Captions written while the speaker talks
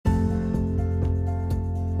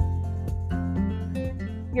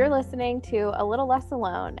You're listening to A Little Less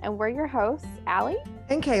Alone, and we're your hosts, Allie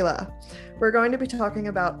and Kayla. We're going to be talking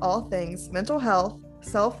about all things mental health,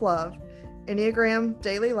 self-love, Enneagram,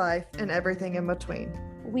 daily life, and everything in between.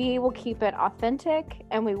 We will keep it authentic,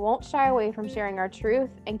 and we won't shy away from sharing our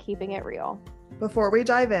truth and keeping it real. Before we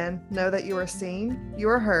dive in, know that you are seen, you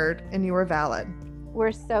are heard, and you are valid.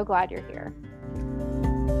 We're so glad you're here.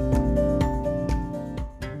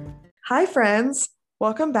 Hi, friends.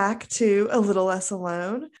 Welcome back to A Little Less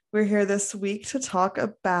Alone. We're here this week to talk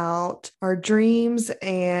about our dreams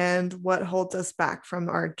and what holds us back from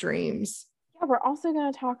our dreams. Yeah, we're also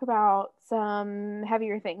going to talk about some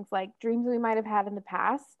heavier things like dreams we might have had in the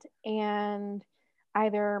past, and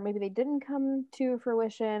either maybe they didn't come to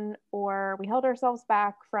fruition or we held ourselves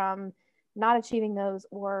back from not achieving those,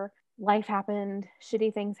 or life happened,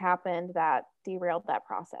 shitty things happened that derailed that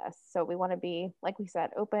process. So we want to be, like we said,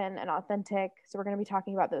 open and authentic. So we're going to be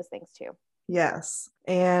talking about those things too. Yes.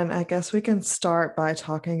 And I guess we can start by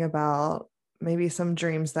talking about maybe some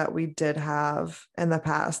dreams that we did have in the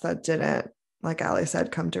past that didn't, like Allie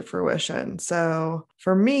said, come to fruition. So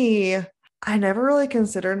for me, I never really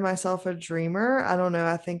considered myself a dreamer. I don't know.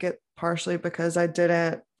 I think it partially because I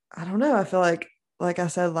don't know. I feel like I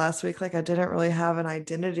said last week, like I didn't really have an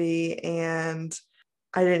identity and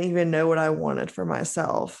I didn't even know what I wanted for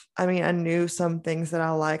myself. I mean, I knew some things that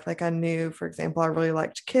I liked. Like I knew, for example, I really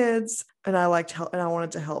liked kids and I liked help and I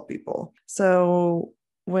wanted to help people. So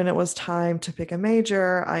when it was time to pick a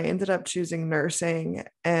major, I ended up choosing nursing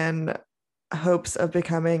and hopes of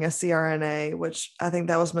becoming a CRNA, which I think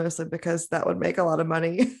that was mostly because that would make a lot of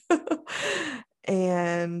money.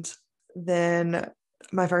 And then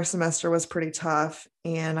my first semester was pretty tough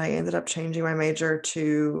and I ended up changing my major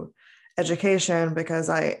to education because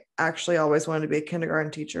I actually always wanted to be a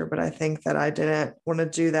kindergarten teacher, but I think that I didn't want to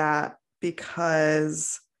do that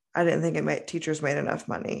because I didn't think teachers made enough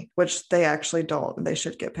money, which they actually don't. They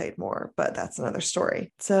should get paid more, but that's another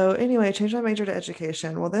story. So anyway, I changed my major to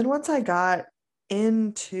education. Well, then once I got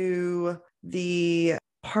into the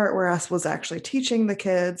part where I was actually teaching the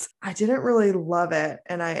kids, I didn't really love it.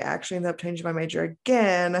 And I actually ended up changing my major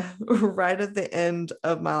again right at the end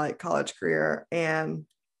of my college career. And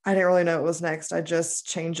I didn't really know what was next. I just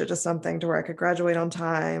changed it to something to where I could graduate on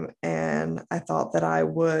time. And I thought that I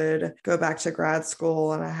would go back to grad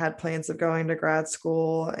school. And I had plans of going to grad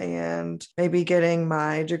school and maybe getting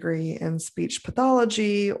my degree in speech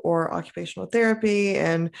pathology or occupational therapy.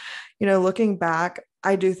 And, looking back,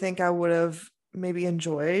 I do think I would have maybe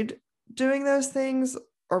enjoyed doing those things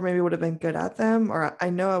or maybe would have been good at them, or I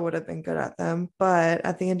know I would have been good at them. But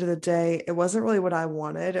at the end of the day, it wasn't really what I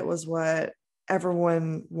wanted. It was what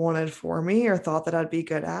everyone wanted for me or thought that I'd be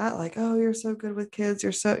good at. Like, oh, you're so good with kids.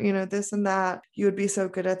 You're so, this and that. You would be so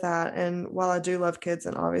good at that. And while I do love kids,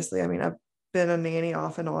 and obviously, I mean, I've been a nanny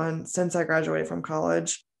off and on since I graduated from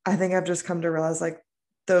college, I think I've just come to realize like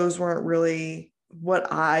those weren't really what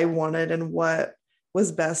I wanted and what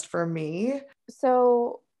was best for me.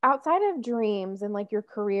 So outside of dreams and like your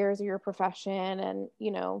careers or your profession, and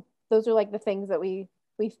those are like the things that we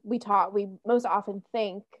most often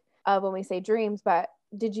think of when we say dreams. But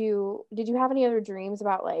did you have any other dreams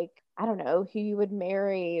about, like, I don't know, who you would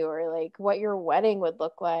marry, or like what your wedding would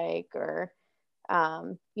look like, or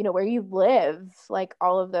where you live, like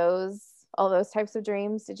all those types of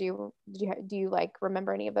dreams? Do you like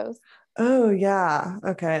remember any of those? Oh yeah.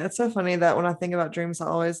 Okay. It's so funny that when I think about dreams, I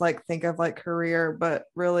always think of career, but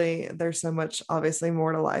really there's so much obviously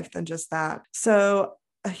more to life than just that. So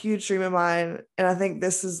a huge dream of mine, and I think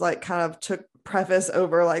this is kind of took preface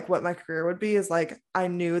over what my career would be, is I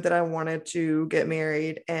knew that I wanted to get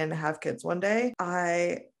married and have kids one day.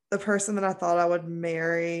 The person that I thought I would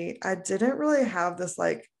marry, I didn't really have this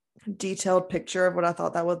detailed picture of what I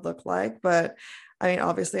thought that would look like, but I mean,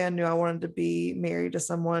 obviously I knew I wanted to be married to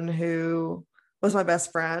someone who was my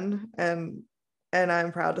best friend, and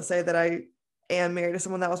I'm proud to say that I am married to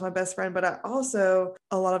someone that was my best friend, but I also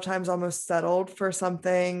a lot of times almost settled for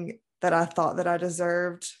something that I thought that I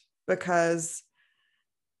deserved because,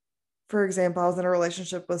 for example, I was in a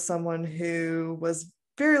relationship with someone who was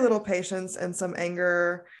very little patience and some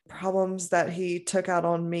anger problems that he took out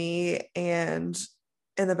on me. And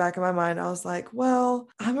in the back of my mind, I was like, well,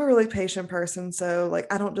 I'm a really patient person. So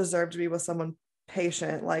I don't deserve to be with someone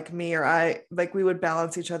patient like me, or we would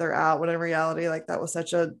balance each other out, when in reality, that was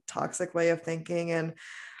such a toxic way of thinking. And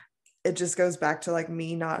it just goes back to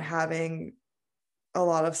me not having a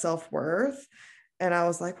lot of self-worth. And I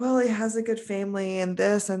was like, well, he has a good family and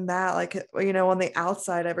this and that. On the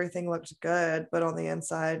outside, everything looked good, but on the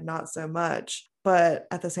inside, not so much. But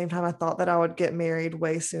at the same time, I thought that I would get married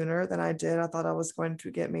way sooner than I did. I thought I was going to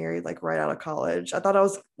get married like right out of college. I thought I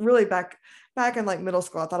was really back in like middle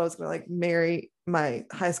school. I thought I was going to like marry my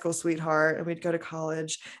high school sweetheart and we'd go to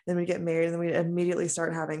college, then we'd get married and then we'd immediately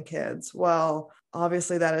start having kids. Well,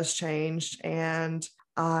 obviously that has changed and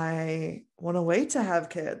I want to wait to have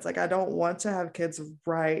kids. Like I don't want to have kids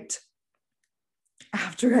right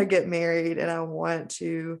after I get married, and I want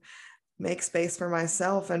to make space for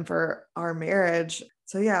myself and for our marriage.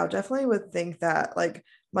 So yeah, I definitely would think that like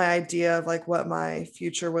my idea of like what my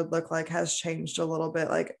future would look like has changed a little bit.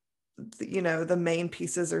 Like, the main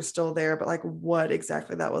pieces are still there, but like what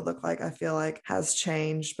exactly that would look like, I feel like has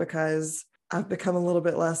changed because I've become a little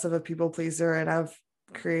bit less of a people pleaser and I've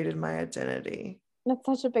created my identity. That's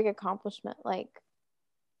such a big accomplishment. Like,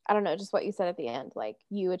 I don't know, just what you said at the end, like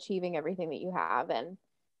you achieving everything that you have and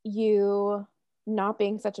you not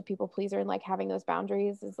being such a people pleaser and like having those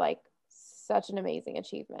boundaries is like such an amazing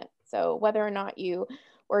achievement. So whether or not you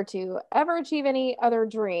were to ever achieve any other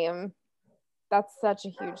dream, that's such a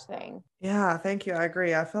huge thing. Yeah, thank you. I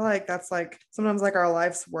agree. I feel like that's like sometimes like our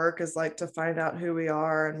life's work is like to find out who we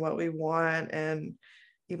are and what we want. And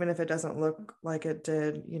even if it doesn't look like it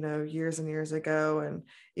did, years and years ago, and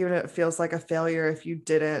even if it feels like a failure if you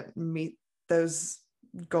didn't meet those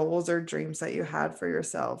goals or dreams that you had for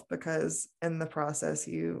yourself, because in the process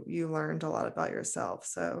you learned a lot about yourself.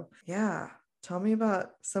 So yeah, tell me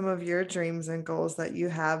about some of your dreams and goals that you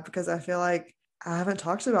have, because I feel like I haven't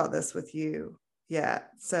talked about this with you yet.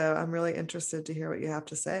 So I'm really interested to hear what you have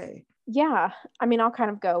to say. Yeah. I mean, I'll kind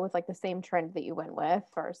of go with like the same trend that you went with,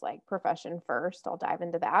 first, like profession first. I'll dive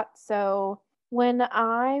into that. So when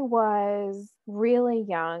I was really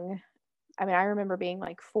young, I mean, I remember being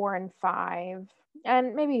like 4 and 5,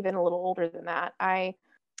 and maybe even a little older than that. I've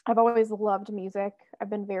always loved music. I've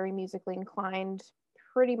been very musically inclined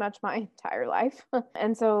pretty much my entire life.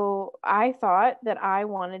 And so I thought that I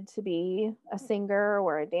wanted to be a singer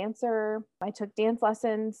or a dancer. I took dance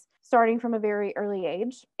lessons starting from a very early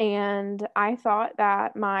age. And I thought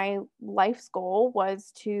that my life's goal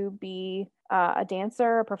was to be a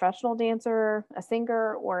dancer, a professional dancer, a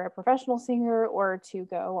singer, or a professional singer, or to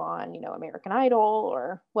go on, American Idol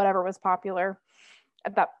or whatever was popular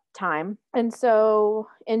at that time. And so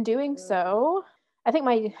in doing so, I think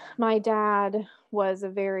my dad was a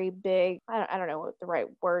very big, I don't know what the right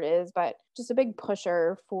word is, but just a big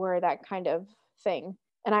pusher for that kind of thing.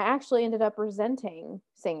 And I actually ended up resenting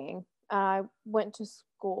singing. I went to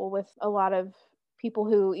school with a lot of people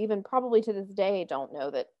who even probably to this day don't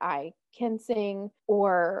know that I can sing,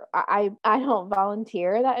 or I don't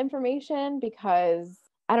volunteer that information because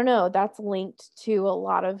I don't know, that's linked to a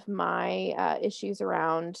lot of my issues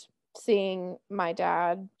around seeing my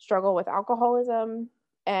dad struggle with alcoholism,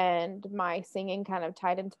 and my singing kind of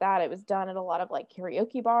tied into that. It was done at a lot of like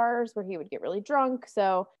karaoke bars where he would get really drunk.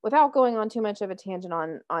 So without going on too much of a tangent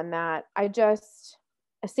on that,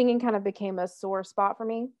 singing kind of became a sore spot for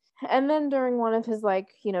me. And then during one of his like,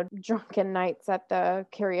 drunken nights at the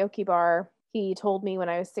karaoke bar, he told me when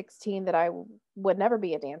I was 16 that I would never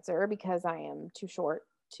be a dancer because I am too short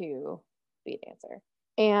to be a dancer.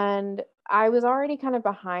 And I was already kind of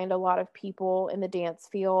behind a lot of people in the dance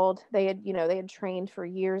field. They had trained for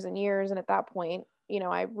years and years. And at that point,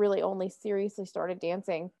 I really only seriously started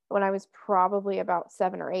dancing when I was probably about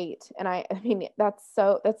 7 or 8. And I mean, that's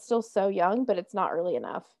still so young, but it's not early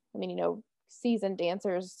enough. I mean, seasoned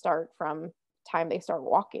dancers start from time they start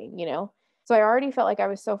walking. So I already felt like I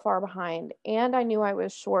was so far behind, and I knew I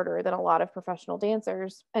was shorter than a lot of professional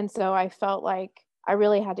dancers. And so I felt like I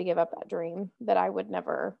really had to give up that dream that I would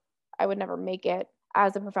never make it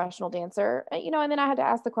as a professional dancer. And then I had to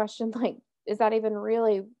ask the question, like, is that even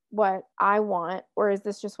really what I want? Or is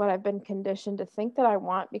this just what I've been conditioned to think that I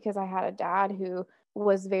want because I had a dad who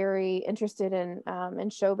was very interested in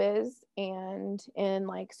showbiz and in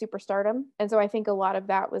like superstardom. And so I think a lot of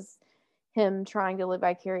that was him trying to live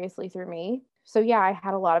vicariously through me. So yeah, I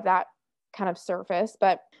had a lot of that kind of surface.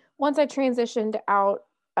 But once I transitioned out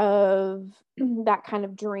of that kind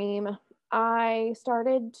of dream, I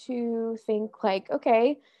started to think like,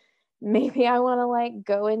 okay, maybe I want to like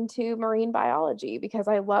go into marine biology because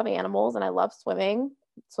I love animals and I love swimming.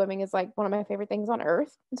 Swimming is like one of my favorite things on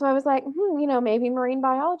earth. And so I was like, maybe marine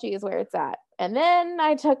biology is where it's at. And then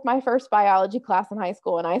I took my first biology class in high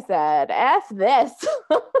school and I said, F this.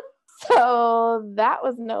 So that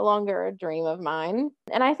was no longer a dream of mine.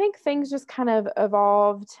 And I think things just kind of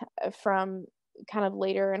evolved from, kind of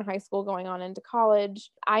later in high school going on into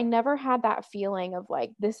college, I never had that feeling of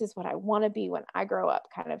like, this is what I want to be when I grow up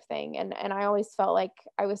kind of thing. And I always felt like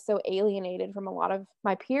I was so alienated from a lot of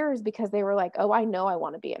my peers because they were like, oh, I know I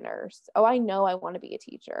want to be a nurse. Oh, I know I want to be a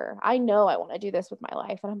teacher. I know I want to do this with my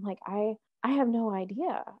life. And I'm like, I have no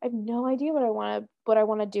idea. I have no idea what I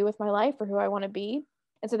want to do with my life or who I want to be.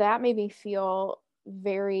 And so that made me feel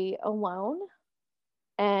very alone.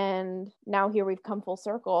 And now here we've come full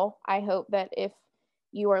circle. I hope that if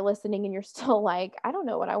you are listening and you're still like, I don't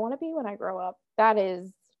know what I want to be when I grow up, that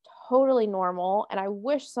is totally normal. And I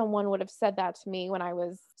wish someone would have said that to me when I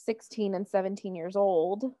was 16 and 17 years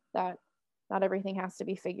old, that not everything has to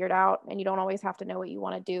be figured out and you don't always have to know what you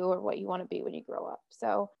want to do or what you want to be when you grow up.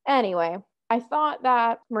 So anyway, I thought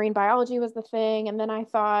that marine biology was the thing. And then I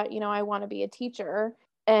thought, I want to be a teacher.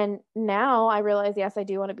 And now I realize, yes, I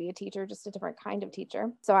do want to be a teacher, just a different kind of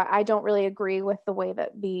teacher. So I don't really agree with the way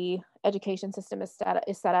that the education system is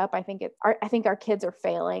set up. I think our kids are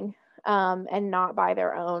failing, and not by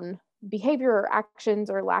their own behavior or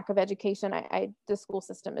actions or lack of education. The school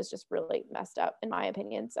system is just really messed up, in my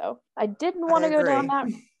opinion. So I didn't want to go down that.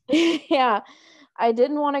 Yeah, I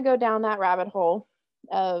didn't want to go down that rabbit hole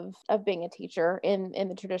of being a teacher in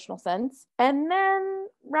the traditional sense. And then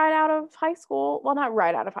right out of high school, well, not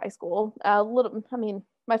right out of high school,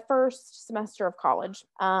 my first semester of college,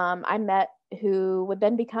 I met who would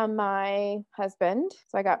then become my husband.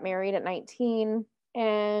 So I got married at 19.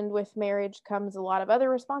 And with marriage comes a lot of other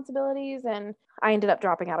responsibilities. And I ended up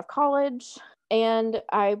dropping out of college. And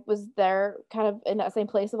I was there kind of in that same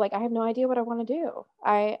place of like, I have no idea what I want to do.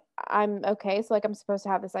 I'm okay. So like, I'm supposed to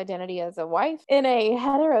have this identity as a wife in a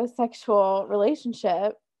heterosexual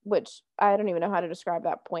relationship, which I don't even know how to describe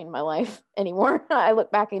that point in my life anymore. I look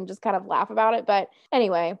back and just kind of laugh about it. But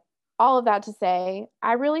anyway, all of that to say,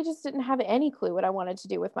 I really just didn't have any clue what I wanted to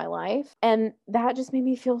do with my life. And that just made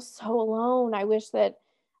me feel so alone.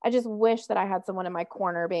 I just wish that I had someone in my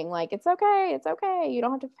corner being like, it's okay. It's okay. You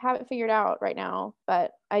don't have to have it figured out right now.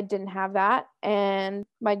 But I didn't have that. And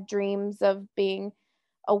my dreams of being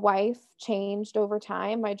a wife changed over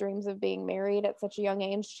time. My dreams of being married at such a young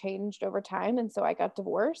age changed over time. And so I got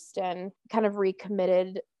divorced and kind of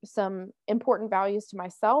recommitted some important values to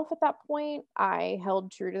myself at that point. I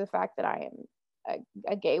held true to the fact that I am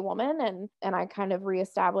a gay woman, and I kind of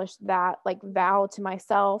reestablished that like vow to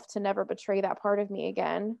myself to never betray that part of me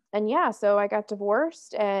again. And yeah, so I got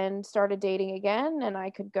divorced and started dating again, and I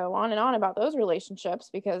could go on and on about those relationships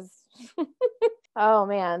because oh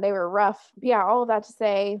man, they were rough. Yeah, all of that to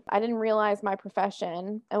say, I didn't realize my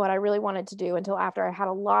profession and what I really wanted to do until after I had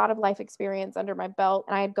a lot of life experience under my belt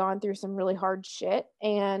and I had gone through some really hard shit,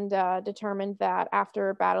 and determined that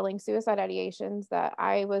after battling suicide ideations that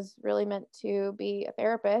I was really meant to be a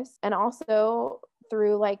therapist. And also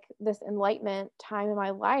through like this enlightenment time in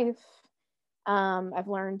my life, I've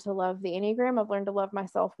learned to love the Enneagram. I've learned to love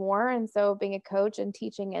myself more. And so being a coach and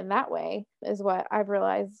teaching in that way is what I've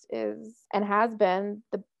realized is and has been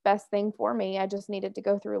the best thing for me. I just needed to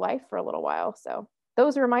go through life for a little while. So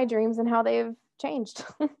those were my dreams and how they've changed.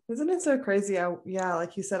 Isn't it so crazy? Yeah,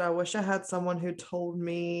 like you said, I wish I had someone who told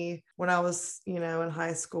me when I was, in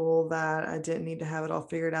high school that I didn't need to have it all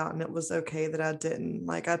figured out and it was okay that I didn't.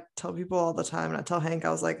 Like I tell people all the time, and I tell Hank,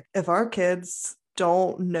 I was like, if our kids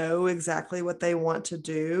don't know exactly what they want to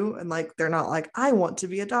do, and like they're not like, I want to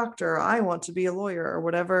be a doctor, I want to be a lawyer, or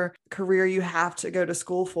whatever career you have to go to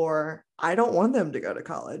school for, I don't want them to go to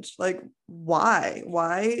college. Like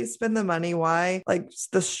why spend the money? Why like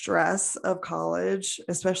the stress of college,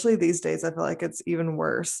 especially these days? I feel like it's even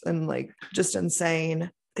worse and like just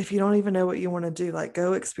insane. If you don't even know what you want to do, like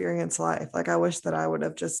go experience life. Like I wish that I would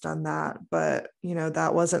have just done that, but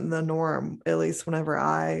that wasn't the norm, at least whenever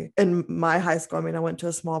in my high school. I mean, I went to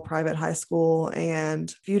a small private high school, and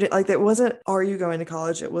if you did like, it wasn't, are you going to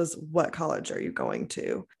college? It was, what college are you going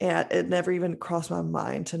to? And it never even crossed my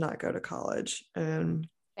mind to not go to college. And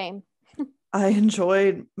Same. I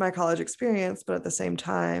enjoyed my college experience, but at the same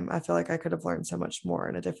time, I feel like I could have learned so much more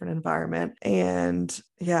in a different environment. And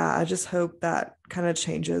yeah, I just hope that kind of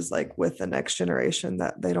changes like with the next generation,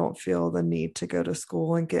 that they don't feel the need to go to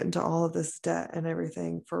school and get into all of this debt and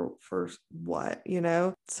everything for what,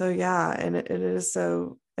 So yeah, and it is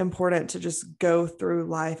so important to just go through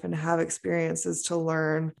life and have experiences to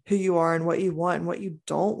learn who you are and what you want and what you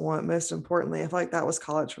don't want. Most importantly, I feel like that was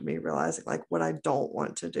college for me, realizing like what I don't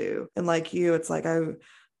want to do. And like you, it's like I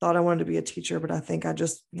thought I wanted to be a teacher, but I think I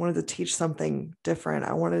just wanted to teach something different.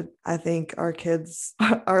 I think our kids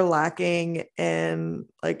are lacking in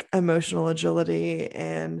like emotional agility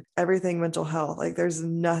and everything mental health. Like there's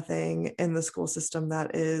nothing in the school system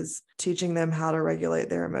that is teaching them how to regulate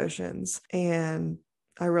their emotions. And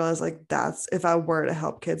I realized like that's, if I were to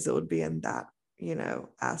help kids, it would be in that,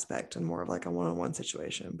 aspect and more of like a one-on-one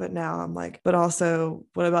situation. But now I'm like, but also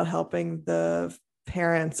what about helping the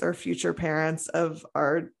parents or future parents of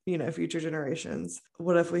our, future generations?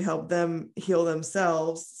 What if we help them heal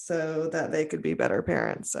themselves so that they could be better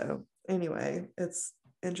parents? So anyway, it's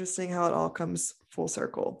interesting how it all comes full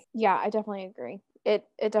circle. Yeah, I definitely agree. It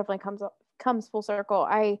definitely comes full circle.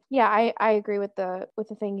 I agree with the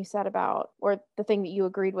thing you said about, or the thing that you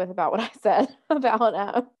agreed with about what I said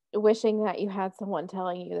about wishing that you had someone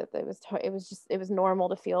telling you that it was normal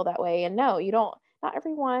to feel that way. And no, you don't. Not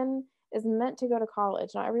everyone is meant to go to college.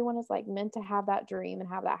 Not everyone is like meant to have that dream and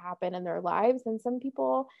have that happen in their lives. And some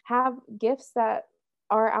people have gifts that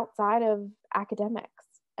are outside of academics.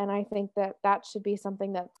 And I think that that should be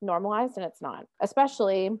something that's normalized, and it's not.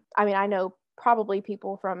 Especially, I mean, I know probably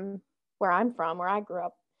people from where I'm from, where I grew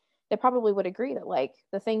up, they probably would agree that like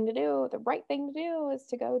the right thing to do is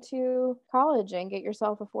to go to college and get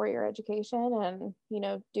yourself a 4-year education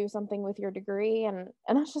and, do something with your degree. And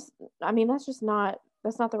that's just, I mean, that's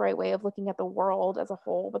not the right way of looking at the world as a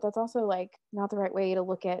whole, but that's also like not the right way to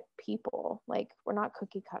look at people. Like we're not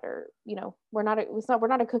cookie cutter, we're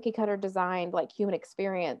not a cookie cutter designed like human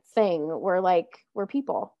experience thing. We're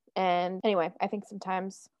people. And anyway, I think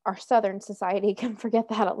sometimes our Southern society can forget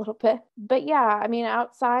that a little bit. But yeah, I mean,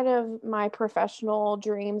 outside of my professional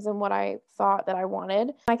dreams and what I thought that I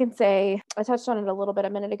wanted, I can say I touched on it a little bit a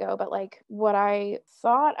minute ago, but like what I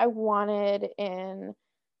thought I wanted in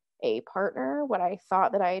a partner, what I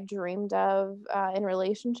thought that I dreamed of in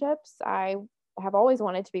relationships, I have always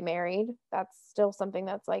wanted to be married. That's still something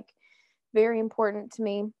that's like very important to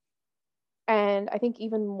me. And I think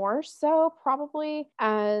even more so probably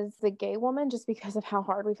as the gay woman, just because of how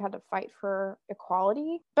hard we've had to fight for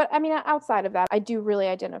equality. But I mean, outside of that, I do really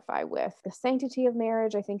identify with the sanctity of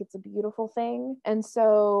marriage. I think it's a beautiful thing. And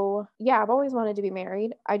so, yeah, I've always wanted to be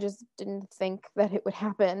married. I just didn't think that it would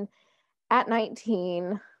happen at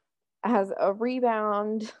 19 as a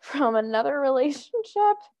rebound from another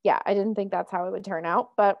relationship. Yeah, I didn't think that's how it would turn out,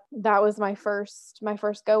 but that was my first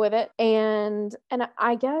go with it. And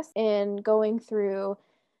I guess in going through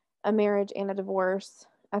a marriage and a divorce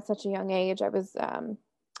at such a young age, I was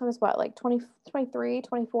what, like 20, 23,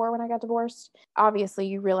 24 when I got divorced. Obviously,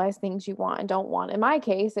 you realize things you want and don't want. In my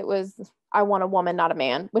case, it was I want a woman, not a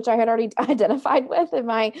man, which I had already identified with in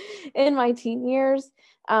my teen years.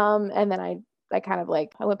 And then I kind of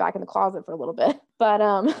like I went back in the closet for a little bit, but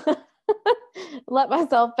let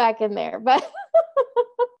myself back in there.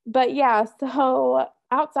 But yeah, so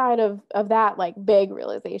outside of that like big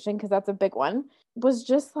realization, because that's a big one, was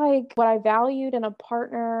just like what I valued in a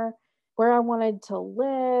partner, where I wanted to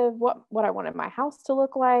live, what I wanted my house to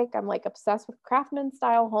look like. I'm like obsessed with craftsman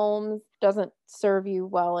style homes. Doesn't serve you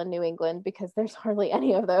well in New England because there's hardly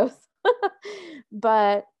any of those.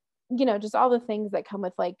 But just all the things that come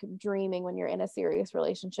with like dreaming when you're in a serious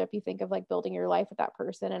relationship. You think of like building your life with that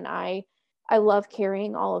person. And I love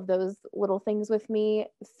carrying all of those little things with me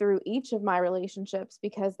through each of my relationships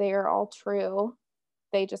because they are all true.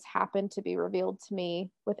 They just happen to be revealed to me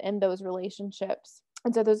within those relationships.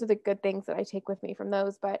 And so those are the good things that I take with me from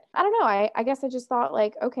those. But I don't know. I guess I just thought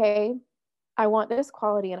like, okay, I want this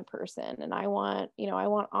quality in a person, and I want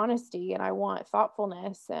honesty, and I want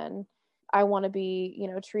thoughtfulness, and I want to be,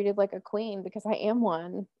 treated like a queen because I am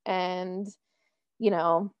one. And,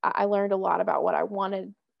 I learned a lot about what I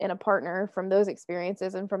wanted in a partner from those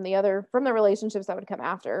experiences and from the relationships that would come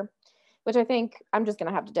after, which I think I'm just going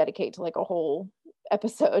to have to dedicate to like a whole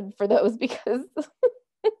episode for those because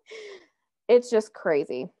it's just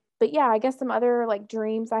crazy. But yeah, I guess some other like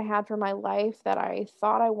dreams I had for my life that I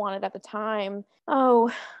thought I wanted at the time.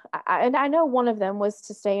 Oh, and I know one of them was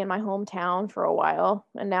to stay in my hometown for a while.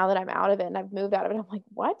 And now that I'm out of it and I've moved out of it, I'm like,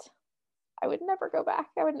 what? I would never go back.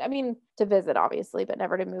 I mean, to visit, obviously, but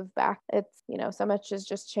never to move back. It's, so much has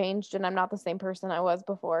just changed and I'm not the same person I was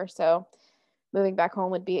before. So moving back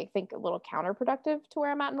home would be, I think, a little counterproductive to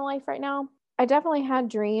where I'm at in life right now. I definitely had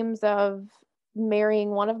dreams of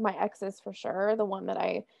marrying one of my exes for sure, the one that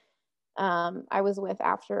I was with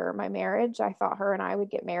after my marriage. I thought her and I would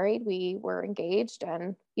get married. We were engaged,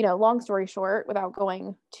 and, long story short, without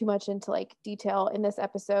going too much into like detail in this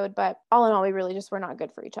episode, but all in all, we really just were not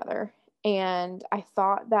good for each other. And I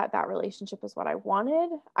thought that that relationship was what I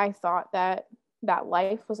wanted. I thought that that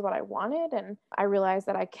life was what I wanted. And I realized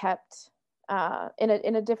that I kept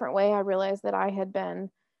in a different way, I realized that I had been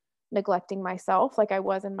neglecting myself like I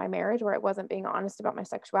was in my marriage, where I wasn't being honest about my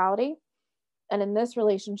sexuality. And in this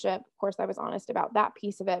relationship, of course, I was honest about that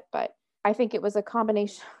piece of it, but I think it was a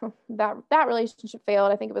combination that relationship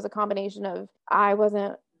failed. I think it was a combination of I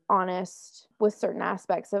wasn't honest with certain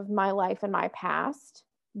aspects of my life and my past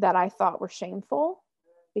that I thought were shameful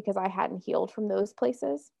because I hadn't healed from those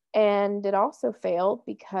places. And it also failed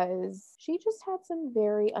because she just had some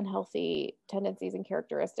very unhealthy tendencies and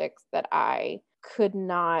characteristics that I could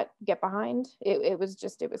not get behind. It was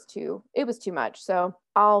just, it was too much. So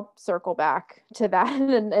I'll circle back to that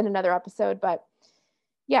in another episode. But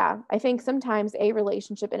yeah, I think sometimes a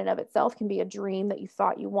relationship in and of itself can be a dream that you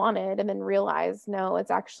thought you wanted and then realize, no,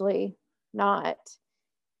 it's actually not.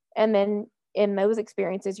 And then in those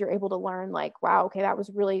experiences, you're able to learn like, wow, okay, that was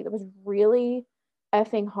really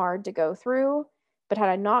effing hard to go through. But had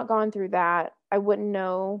I not gone through that, I wouldn't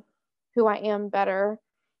know who I am better,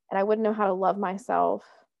 and I wouldn't know how to love myself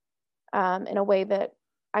in a way that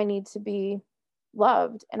I need to be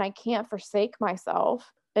loved. And I can't forsake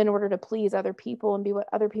myself in order to please other people and be what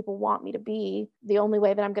other people want me to be. The only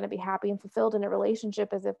way that I'm going to be happy and fulfilled in a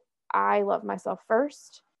relationship is if I love myself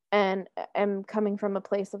first and am coming from a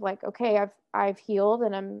place of like, okay, I've healed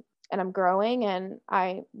and I'm growing and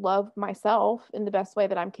I love myself in the best way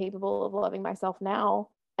that I'm capable of loving myself now,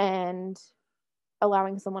 and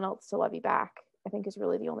allowing someone else to love you back, I think is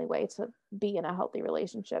really the only way to be in a healthy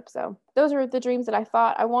relationship. So those are the dreams that I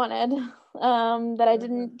thought I wanted that I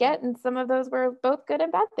didn't get. And some of those were both good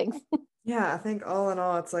and bad things. Yeah, I think all in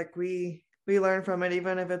all, it's like we learn from it,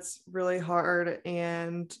 even if it's really hard,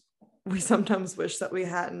 and we sometimes wish that we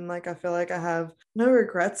hadn't. Like, I feel like I have no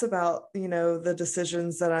regrets about, the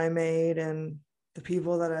decisions that I made and the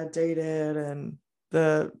people that I dated and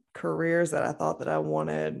the careers that I thought that I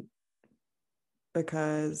wanted,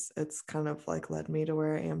 because it's kind of like led me to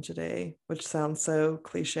where I am today, which sounds so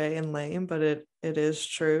cliche and lame, but it is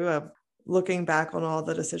true. Looking back on all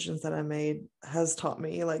the decisions that I made has taught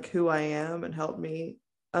me like who I am and helped me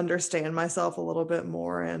understand myself a little bit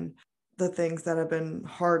more, and the things that have been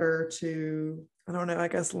harder to, I don't know, I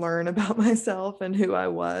guess learn about myself and who I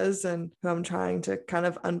was and who I'm trying to kind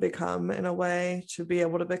of unbecome in a way to be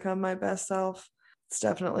able to become my best self. It's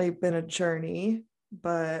definitely been a journey,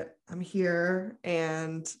 but I'm here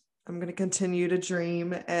and I'm going to continue to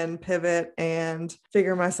dream and pivot and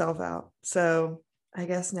figure myself out. So I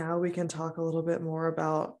guess now we can talk a little bit more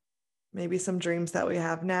about maybe some dreams that we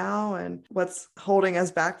have now and what's holding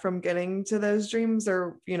us back from getting to those dreams,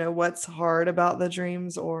 or, what's hard about the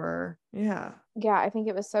dreams, or yeah. Yeah, I think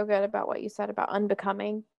it was so good about what you said about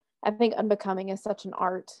unbecoming. I think unbecoming is such an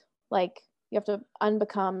art. Like, you have to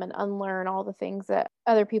unbecome and unlearn all the things that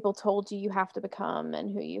other people told you you have to become and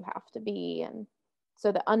who you have to be. And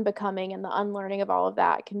so the unbecoming and the unlearning of all of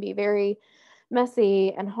that can be very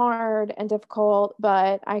messy and hard and difficult.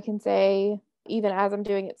 But I can say, even as I'm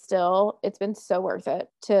doing it still, it's been so worth it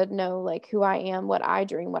to know like who I am, what I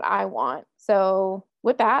dream, what I want. So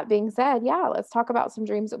with that being said, yeah, let's talk about some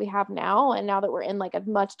dreams that we have now. And now that we're in like a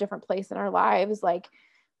much different place in our lives, like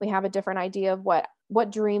we have a different idea of what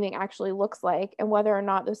dreaming actually looks like and whether or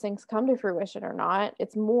not those things come to fruition or not.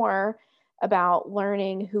 It's more about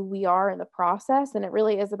learning who we are in the process, and it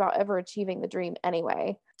really is about ever achieving the dream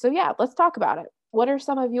anyway. So yeah, let's talk about it. What are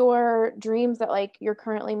some of your dreams that like you're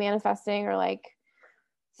currently manifesting or like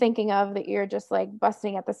thinking of that you're just like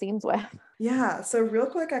busting at the seams with? Yeah. So real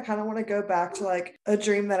quick, I kind of want to go back to like a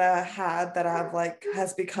dream that I had that I've like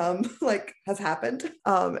has become like has happened.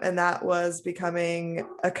 And that was becoming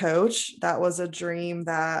a coach. That was a dream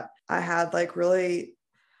that I had like really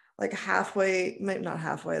like halfway, maybe not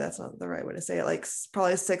halfway, that's not the right way to say it, like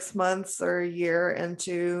probably 6 months or a year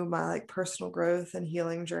into my like personal growth and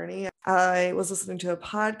healing journey. I was listening to a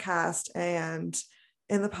podcast, and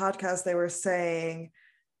in the podcast they were saying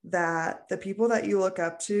that the people that you look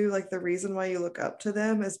up to, like the reason why you look up to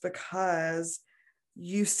them is because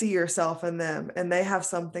you see yourself in them and they have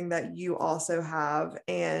something that you also have.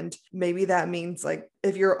 And maybe that means like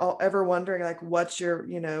if you're ever wondering like what's your,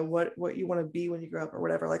 what you want to be when you grow up or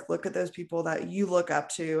whatever, like look at those people that you look up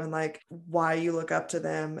to and like why you look up to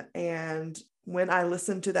them. And when I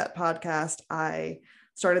listened to that podcast, I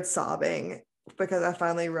started sobbing because I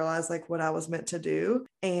finally realized like what I was meant to do,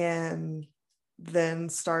 and then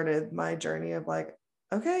started my journey of like,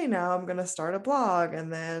 okay, now I'm going to start a blog.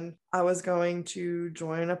 And then I was going to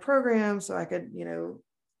join a program so I could,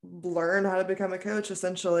 learn how to become a coach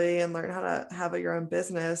essentially and learn how to have your own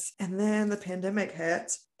business. And then the pandemic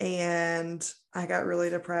hit and I got really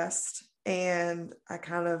depressed, and I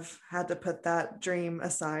kind of had to put that dream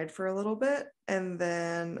aside for a little bit. And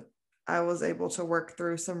then I was able to work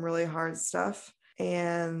through some really hard stuff.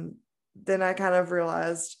 And then I kind of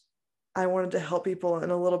realized I wanted to help people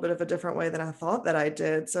in a little bit of a different way than I thought that I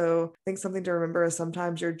did. So I think something to remember is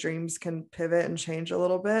sometimes your dreams can pivot and change a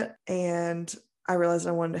little bit. And I realized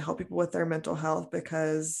I wanted to help people with their mental health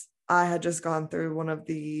because I had just gone through one of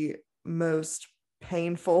the most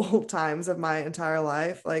painful times of my entire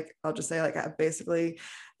life. Like, I'll just say, like, I basically,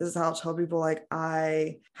 this is how I'll tell people, like,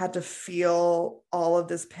 I had to feel all of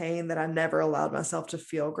this pain that I never allowed myself to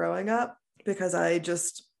feel growing up because I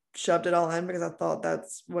just shoved it all in because I thought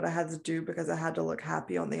that's what I had to do because I had to look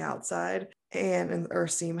happy on the outside and or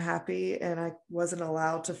seem happy, and I wasn't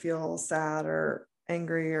allowed to feel sad or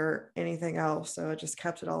angry or anything else. So I just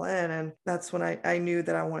kept it all in, and that's when I knew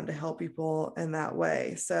that I wanted to help people in that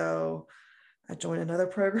way. So I joined another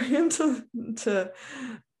program to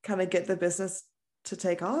kind of get the business to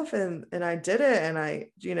take off, and I did it, and I,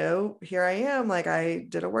 here I am. Like, I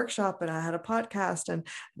did a workshop and I had a podcast, and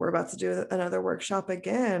we're about to do another workshop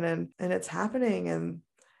again, and it's happening, and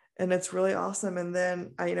it's really awesome. And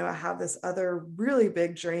then I have this other really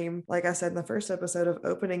big dream, like I said in the first episode, of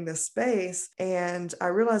opening this space, and I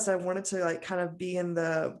realized I wanted to like kind of be in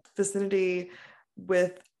the vicinity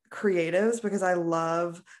with creatives because I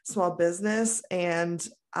love small business and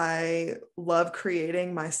I love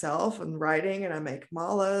creating myself and writing, and I make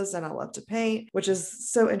malas, and I love to paint, which is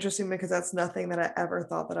so interesting because that's nothing that I ever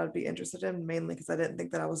thought that I'd be interested in, mainly because I didn't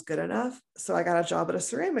think that I was good enough. So I got a job at a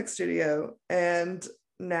ceramic studio, and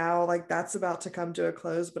now like that's about to come to a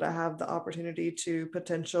close, but I have the opportunity to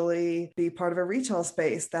potentially be part of a retail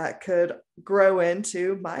space that could grow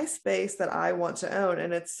into my space that I want to own.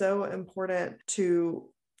 And it's so important to,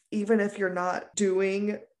 even if you're not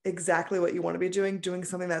doing exactly what you want to be doing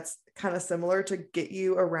something that's kind of similar, to get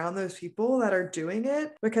you around those people that are doing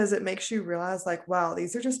it, because it makes you realize like, wow,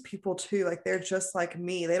 these are just people too. Like, they're just like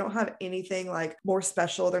me. They don't have anything like more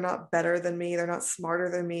special. They're not better than me. They're not smarter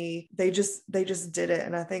than me. They just did it.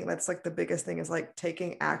 And I think that's like the biggest thing, is like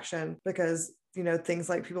taking action, because things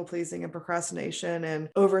like people pleasing and procrastination and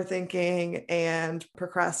overthinking and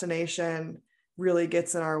procrastination really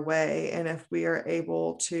gets in our way. And if we are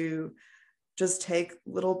able to just take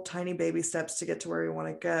little tiny baby steps to get to where we want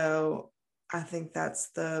to go, I think that's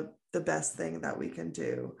the best thing that we can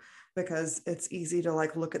do, because it's easy to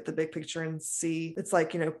like look at the big picture and see, it's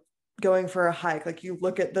like, going for a hike, like you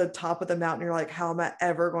look at the top of the mountain, you're like, how am I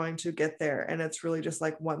ever going to get there? And it's really just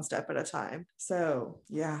like one step at a time. So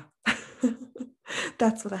yeah,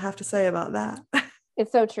 that's what I have to say about that.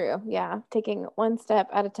 It's so true. Yeah. Taking one step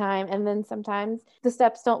at a time. And then sometimes the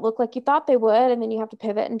steps don't look like you thought they would. And then you have to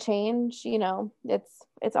pivot and change.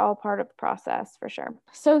 It's all part of the process for sure.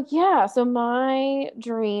 So yeah. So my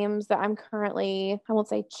dreams that I'm currently, I won't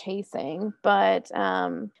say chasing, but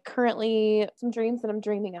currently some dreams that I'm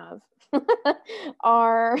dreaming of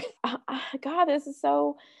are God, this is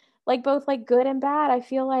so like both like good and bad. I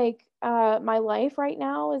feel like my life right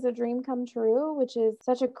now is a dream come true, which is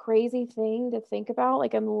such a crazy thing to think about.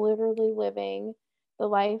 Like, I'm literally living the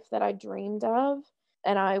life that I dreamed of.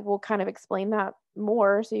 And I will kind of explain that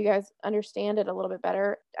more so you guys understand it a little bit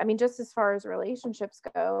better. I mean, just as far as relationships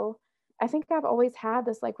go, I think I've always had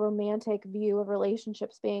this like romantic view of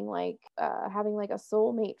relationships being like having like a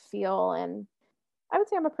soulmate feel. And I would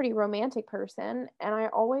say I'm a pretty romantic person. And I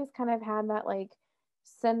always kind of had that like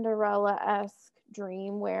Cinderella-esque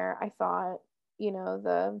dream where I thought,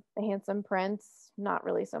 the handsome prince, not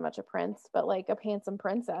really so much a prince, but like a handsome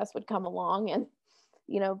princess would come along and,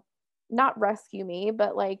 you know, not rescue me,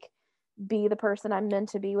 but like be the person I'm meant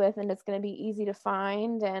to be with, and it's going to be easy to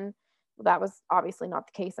find. And that was obviously not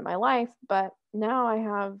the case in my life, but now I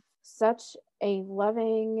have such a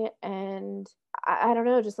loving and I don't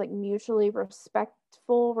know, just like mutually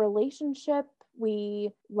respectful relationship. We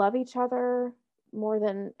love each other more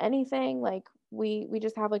than anything. Like we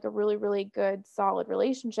just have like a really, really good, solid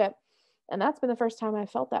relationship. And that's been the first time I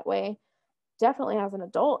felt that way, definitely as an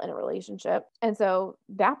adult in a relationship. And so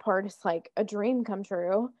that part is like a dream come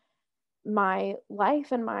true. My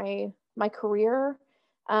life and my career,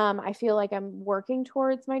 I feel like I'm working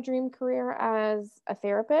towards my dream career as a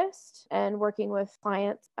therapist and working with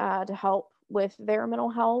clients to help with their mental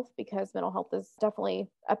health, because mental health is definitely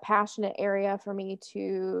a passionate area for me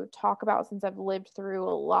to talk about, since I've lived through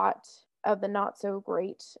a lot of the not so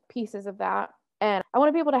great pieces of that. And I want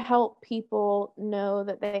to be able to help people know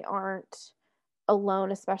that they aren't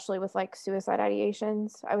alone, especially with like suicide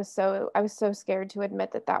ideations. I was so scared to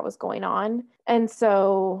admit that that was going on. And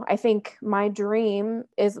so I think my dream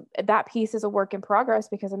is that piece is a work in progress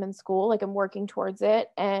because I'm in school, like I'm working towards it.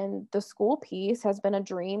 And the school piece has been a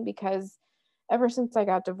dream because ever since I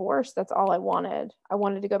got divorced, that's all I wanted. I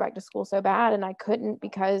wanted to go back to school so bad, and I couldn't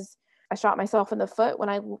because I shot myself in the foot when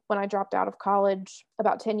I dropped out of college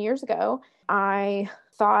about 10 years ago. I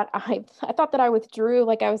thought that I withdrew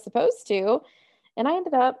like I was supposed to, and I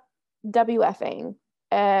ended up WFing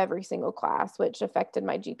every single class, which affected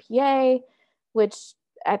my GPA, which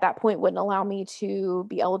at that point wouldn't allow me to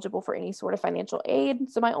be eligible for any sort of financial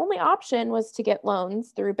aid. So my only option was to get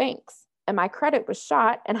loans through banks. And my credit was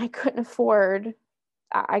shot and I couldn't afford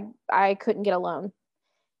I couldn't get a loan.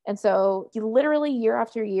 And so literally year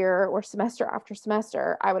after year or semester after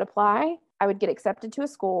semester, I would apply, I would get accepted to a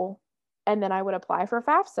school, and then I would apply for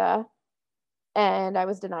FAFSA, and I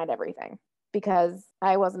was denied everything because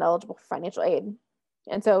I wasn't eligible for financial aid.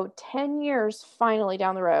 And so 10 years finally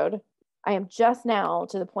down the road, I am just now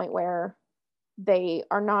to the point where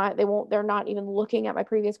they're not even looking at my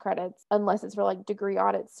previous credits unless it's for like degree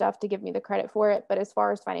audit stuff to give me the credit for it. But as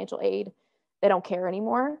far as financial aid, they don't care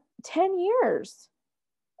anymore. 10 years.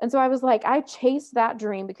 And so I was like, I chased that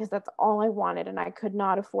dream because that's all I wanted and I could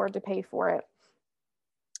not afford to pay for it.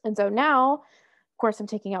 And so now, of course, I'm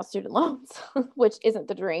taking out student loans, which isn't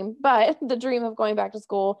the dream, but the dream of going back to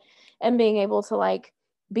school and being able to like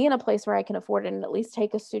be in a place where I can afford it and at least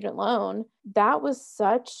take a student loan. That was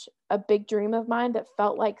such a big dream of mine that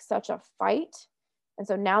felt like such a fight. And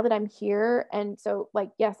so now that I'm here, and so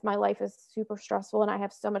like, yes, my life is super stressful and I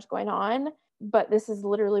have so much going on, but this is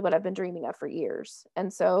literally what I've been dreaming of for years.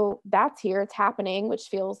 And so that's here, it's happening, which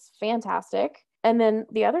feels fantastic. And then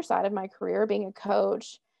the other side of my career, being a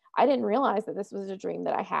coach, I didn't realize that this was a dream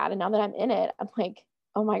that I had. And now that I'm in it, I'm like,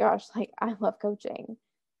 oh my gosh, like I love coaching.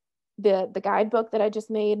 The guidebook that I just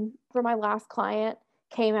made for my last client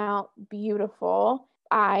came out beautiful.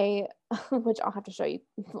 Which I'll have to show you.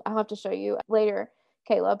 I'll have to show you later,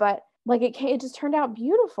 Kayla. But like it just turned out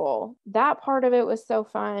beautiful. That part of it was so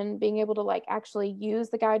fun, being able to like actually use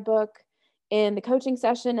the guidebook in the coaching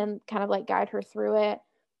session and kind of like guide her through it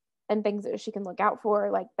and things that she can look out for.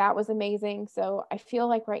 Like that was amazing. So I feel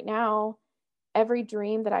like right now, every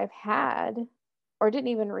dream that I've had or didn't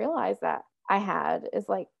even realize that I had is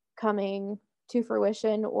like coming to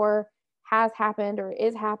fruition or has happened or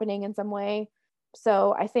is happening in some way.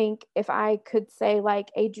 So I think if I could say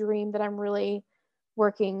like a dream that I'm really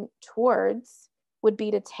working towards would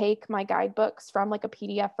be to take my guidebooks from like a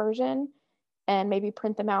PDF version and maybe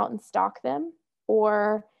print them out and stock them,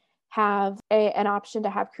 or have an option to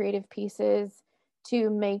have creative pieces to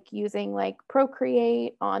make using like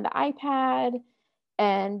Procreate on the iPad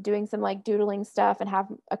and doing some like doodling stuff and have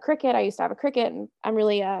a Cricut. I used to have a Cricut and I'm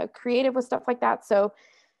really creative with stuff like that. So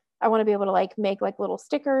I want to be able to like make like little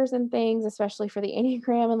stickers and things, especially for the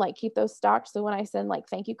Enneagram, and like keep those stocked. So when I send like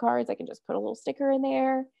thank you cards, I can just put a little sticker in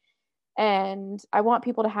there. And I want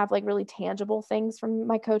people to have like really tangible things from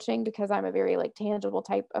my coaching because I'm a very like tangible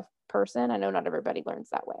type of person. I know not everybody learns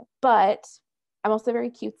that way, but I'm also very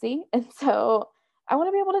cutesy. And so I want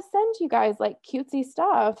to be able to send you guys like cutesy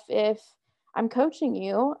stuff if I'm coaching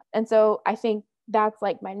you. And so I think that's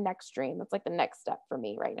like my next dream. That's like the next step for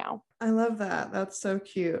me right now. I love that. That's so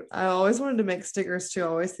cute. I always wanted to make stickers too. I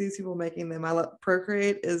always see people making them. I love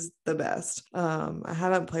Procreate is the best. I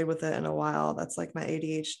haven't played with it in a while. That's like my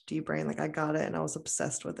ADHD brain. Like I got it and I was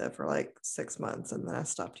obsessed with it for like 6 months and then I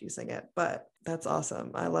stopped using it. But that's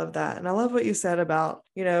awesome. I love that. And I love what you said about,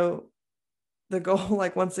 the goal,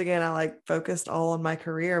 like once again, I like focused all on my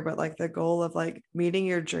career, but like the goal of like meeting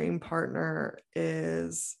your dream partner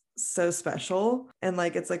is so special. And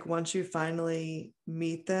like it's like once you finally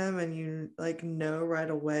meet them and you like know right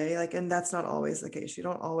away, like, and that's not always the case. You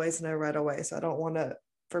don't always know right away. So I don't want to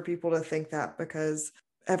for people to think that, because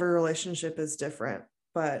every relationship is different.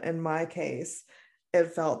 But in my case,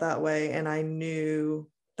 it felt that way. And I knew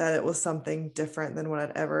that it was something different than what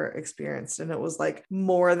I'd ever experienced. And it was like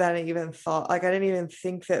more than I even thought. Like I didn't even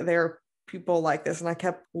think that there are people like this. And I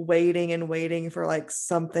kept waiting and waiting for like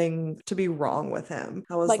something to be wrong with him.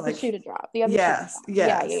 I was Like the like, shoe to drop, the other shoe to yes, drop.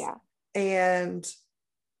 Yeah, yes. yeah, And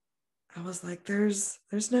I was like, there's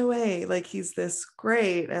no way, like he's this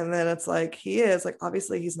great. And then it's like, he is like,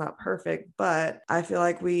 obviously he's not perfect, but I feel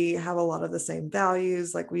like we have a lot of the same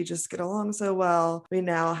values. Like we just get along so well. We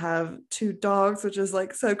now have 2 dogs, which is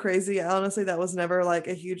like so crazy. Honestly, that was never like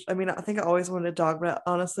a huge, I mean, I think I always wanted a dog, but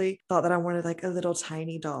I honestly thought that I wanted like a little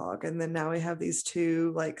tiny dog. And then now we have these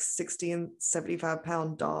 2 like 60 and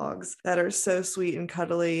 75-pound dogs that are so sweet and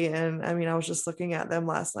cuddly. And I mean, I was just looking at them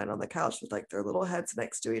last night on the couch with like their little heads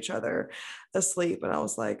next to each other. were asleep. And I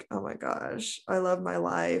was like, oh my gosh, I love my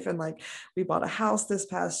life. And like, we bought a house this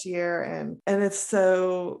past year, and it's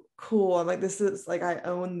so cool. I'm like, this is like, I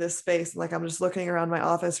own this space. Like, I'm just looking around my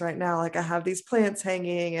office right now. Like, I have these plants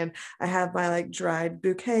hanging, and I have my like dried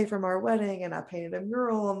bouquet from our wedding, and I painted a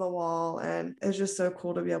mural on the wall. And it's just so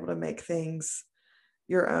cool to be able to make things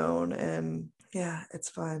your own. And yeah, it's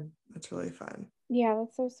fun. It's really fun. Yeah,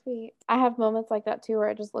 that's so sweet. I have moments like that too, where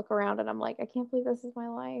I just look around and I'm like, I can't believe this is my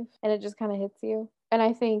life. And it just kind of hits you. And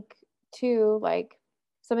I think too, like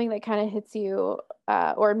something that kind of hits you,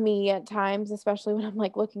 or me at times, especially when I'm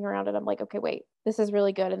like looking around and I'm like, okay, wait, this is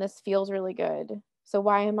really good and this feels really good. So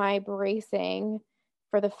why am I bracing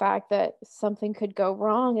for the fact that something could go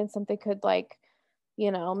wrong and something could like,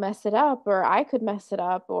 mess it up, or I could mess it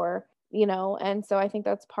up, or, and so I think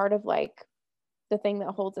that's part of like the thing that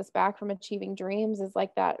holds us back from achieving dreams is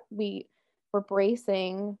like that we're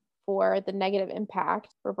bracing for the negative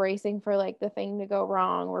impact. We're bracing for like the thing to go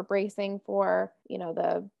wrong. We're bracing for,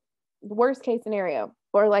 the worst case scenario,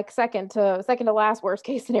 or like second to last worst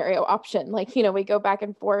case scenario option. Like, we go back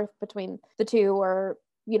and forth between the two, or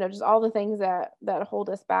just all the things that hold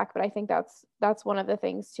us back. But I think that's one of the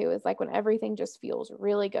things too, is like when everything just feels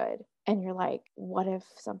really good and you're like, what if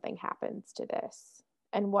something happens to this?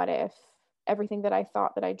 And what if everything that I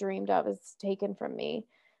thought that I dreamed of is taken from me?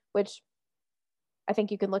 Which I think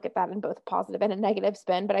you can look at that in both a positive and a negative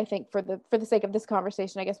spin. But I think for the sake of this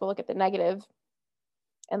conversation, I guess we'll look at the negative,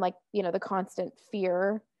 and like, the constant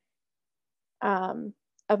fear, of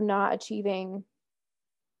not achieving,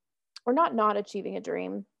 or not achieving a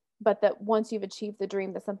dream, but that once you've achieved the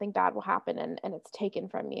dream, that something bad will happen, and it's taken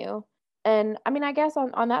from you. And I mean, I guess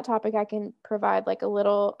on that topic, I can provide like a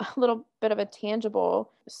little a little bit of a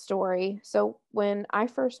tangible story. So when I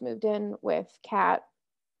first moved in with Kat,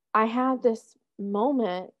 I had this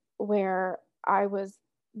moment where I was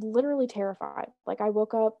literally terrified. Like, I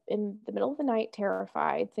woke up in the middle of the night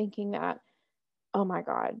terrified, thinking that, oh my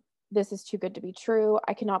God, this is too good to be true.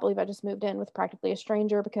 I cannot believe I just moved in with practically a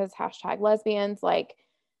stranger, because #lesbians, like,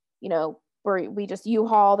 we just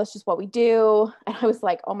U-Haul, that's just what we do. And I was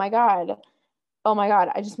like, oh my God,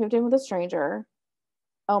 I just moved in with a stranger.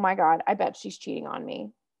 Oh my God, I bet she's cheating on me.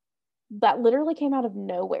 That literally came out of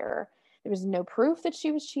nowhere. There was no proof that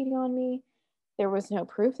she was cheating on me. There was no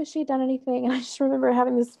proof that she'd done anything. And I just remember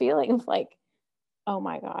having this feeling of like, oh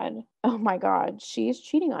my God, she's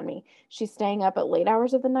cheating on me. She's staying up at late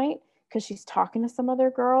hours of the night because she's talking to some other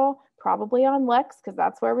girl, probably on Lex, because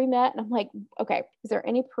that's where we met. And I'm like, okay, is there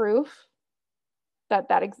any proof that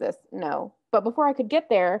that exists? No. But before I could get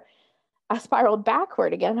there, I spiraled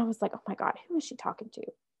backward again. I was like, oh my God, who is she talking to?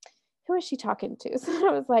 Who is she talking to? So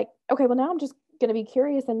I was like, okay, well, now I'm just going to be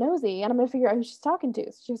curious and nosy, and I'm going to figure out who she's talking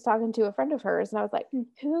to. So she was talking to a friend of hers. And I was like,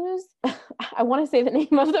 who's, I want to say the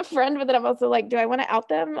name of the friend, but then I'm also like, do I want to out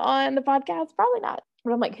them on the podcast? Probably not.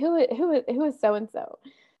 But I'm like, who is so-and-so?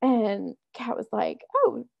 And Kat was like,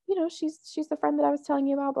 oh, she's the friend that I was telling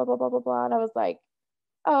you about, blah, blah, blah, blah, blah. And I was like,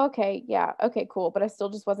 oh, okay, yeah, okay, cool. But I still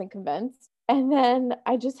just wasn't convinced. And then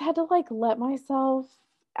I just had to like let myself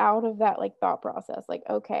out of that like thought process. Like,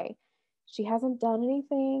 okay, she hasn't done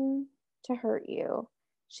anything to hurt you.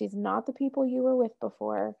 She's not the people you were with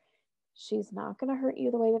before. She's not going to hurt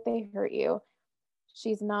you the way that they hurt you.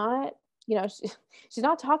 She's not, she's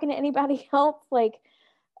not talking to anybody else like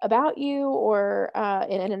about you, or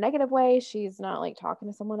in a negative way. She's not like talking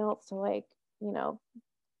to someone else to like, you know,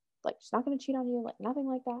 like she's not going to cheat on you, like nothing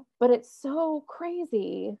like that. But it's so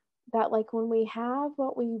crazy that like when we have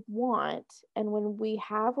what we want and when we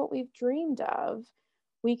have what we've dreamed of,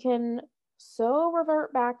 we can so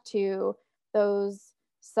revert back to those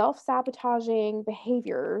self-sabotaging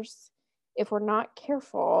behaviors if we're not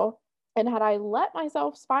careful. And had I let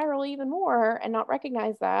myself spiral even more and not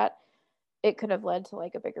recognize that, it could have led to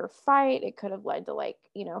like a bigger fight. It could have led to like,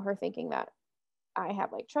 her thinking that I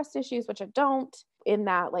have like trust issues, which I don't, in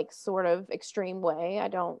that like sort of extreme way. I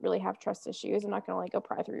don't really have trust issues. I'm not going to like go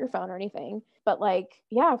pry through your phone or anything. But like,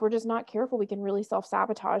 yeah, if we're just not careful, we can really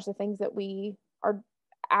self-sabotage the things that we are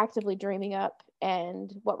actively dreaming up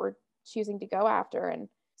and what we're choosing to go after. And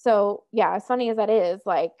so, yeah, as funny as that is,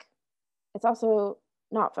 like, it's also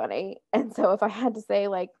not funny. And so if I had to say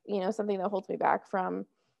like, something that holds me back from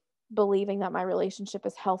believing that my relationship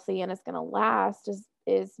is healthy and it's going to last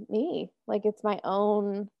is me. Like, it's my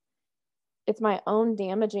own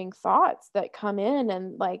damaging thoughts that come in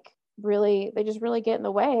and like really, they just really get in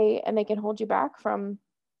the way, and they can hold you back from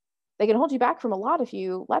a lot if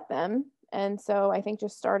you let them. And so I think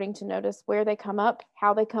just starting to notice where they come up,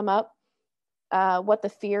 how they come up, what the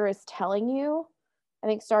fear is telling you. I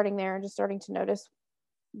think starting there and just starting to notice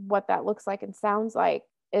what that looks like and sounds like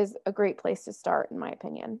is a great place to start, in my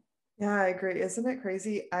opinion. Yeah, I agree. Isn't it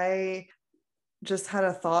crazy? I just had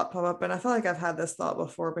a thought pop up, and I feel like I've had this thought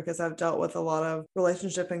before because I've dealt with a lot of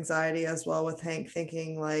relationship anxiety as well, with Hank,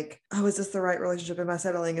 thinking like, oh, is this the right relationship? Am I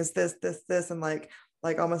settling? Is this and like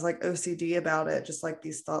almost like OCD about it, just like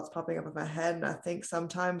these thoughts popping up in my head. And I think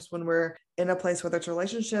sometimes when we're in a place, whether it's a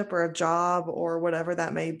relationship or a job or whatever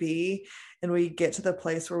that may be, and we get to the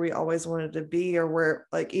place where we always wanted to be, or where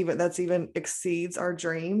like even exceeds our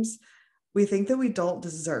dreams, we think that we don't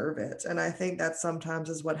deserve it. And I think that sometimes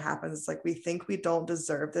is what happens. It's like we think we don't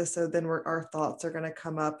deserve this. So then our thoughts are going to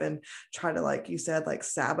come up and try to, like you said, like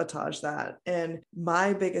sabotage that. And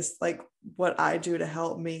my biggest, like what I do to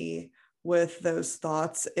help me with those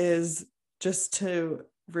thoughts is just to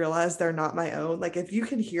realize they're not my own. Like if you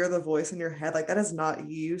can hear the voice in your head, like that is not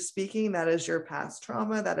you speaking, that is your past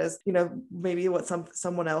trauma, that is, maybe what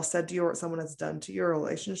someone else said to you, or what someone has done to your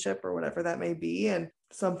relationship, or whatever that may be. And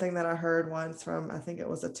something that I heard once from, I think it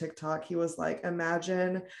was a TikTok, he was like,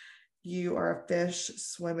 imagine you are a fish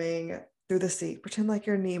swimming through the sea, pretend like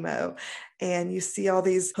you're Nemo, and you see all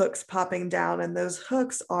these hooks popping down, and those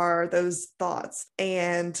hooks are those thoughts.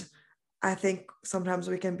 And I think sometimes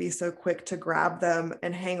we can be so quick to grab them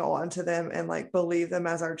and hang on to them and like believe them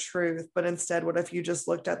as our truth. But instead, what if you just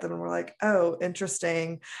looked at them and were like, oh,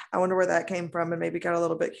 interesting. I wonder where that came from, and maybe got a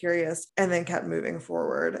little bit curious and then kept moving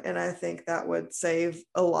forward. And I think that would save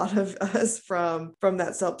a lot of us from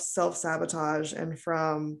that self-sabotage, and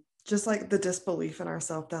from just like the disbelief in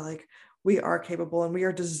ourselves that like we are capable and we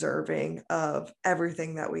are deserving of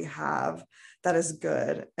everything that we have that is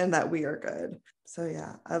good, and that we are good. So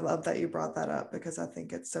yeah, I love that you brought that up, because I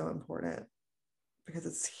think it's so important, because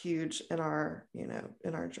it's huge in our,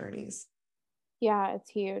 in our journeys. Yeah, it's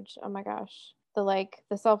huge. Oh my gosh. The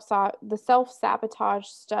self sabotage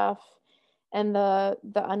stuff, and the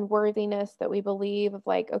unworthiness that we believe of,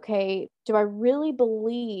 like, okay, do I really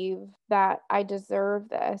believe that I deserve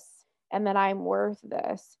this and that I'm worth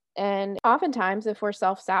this? And oftentimes if we're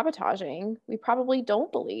self-sabotaging, we probably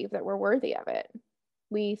don't believe that we're worthy of it.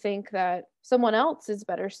 We think that someone else is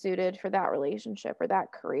better suited for that relationship or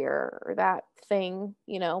that career or that thing.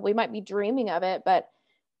 We might be dreaming of it, but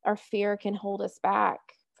our fear can hold us back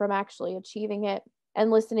from actually achieving it,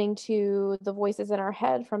 and listening to the voices in our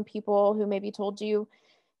head from people who maybe told you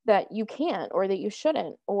that you can't, or that you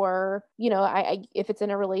shouldn't, or if it's in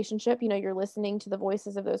a relationship, you're listening to the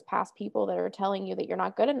voices of those past people that are telling you that you're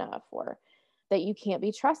not good enough, or that you can't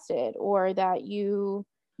be trusted, or that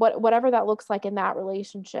whatever that looks like in that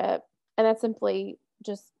relationship. And that's simply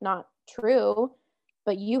just not true.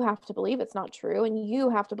 But you have to believe it's not true, and you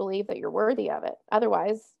have to believe that you're worthy of it.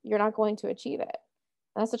 Otherwise, you're not going to achieve it.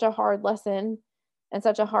 And that's such a hard lesson and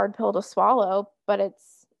such a hard pill to swallow, but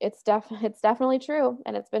it's definitely true,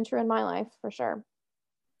 and it's been true in my life for sure.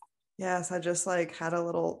 Yes, I just like had a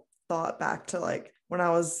little thought back to like when I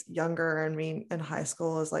was younger, and me in high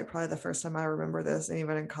school is like probably the first time I remember this. And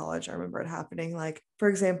even in college, I remember it happening. Like, for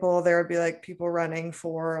example, there would be like people running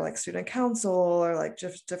for like student council, or like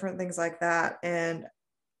just different things like that. And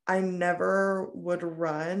I never would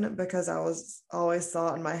run, because I was always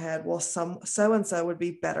thought in my head, well, some so and so would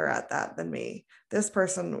be better at that than me. This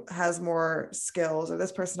person has more skills, or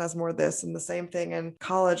this person has more this. And the same thing in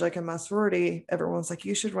college, like in my sorority, everyone's like,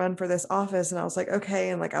 you should run for this office. And I was like,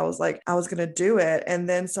 okay. I was going to do it. And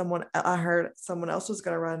then I heard someone else was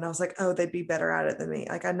going to run, and I was like, oh, they'd be better at it than me.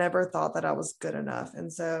 Like I never thought that I was good enough.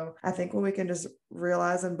 And so I think when we can just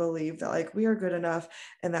realize and believe that like we are good enough,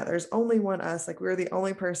 and that there's only one us, like we're the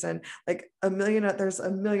only person, like there's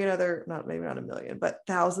a million other, not maybe not a million, but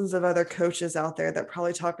thousands of other coaches out there that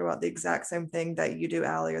probably talk about the exact same thing that you do,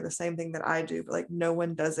 Allie, or the same thing that I do, but like no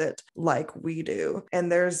one does it like we do.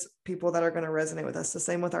 And there's people that are going to resonate with us. The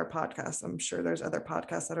same with our podcast. I'm sure there's other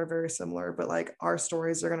podcasts that are very similar, but like our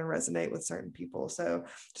stories are going to resonate with certain people. So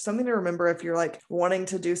just something to remember if you're like wanting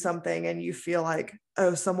to do something and you feel like,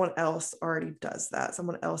 oh, someone else already does that,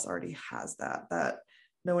 someone else already has that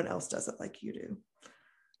no one else does it like you do.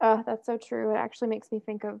 Oh, that's so true. It actually makes me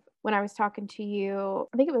think of when I was talking to you,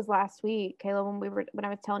 I think it was last week, Kayla, when I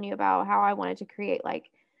was telling you about how I wanted to create like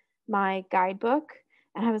my guidebook.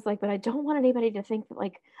 And I was like, but I don't want anybody to think that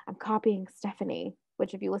like I'm copying Stephanie,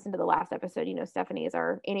 which if you listen to the last episode, Stephanie is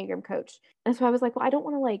our Enneagram coach. And so I was like, well, I don't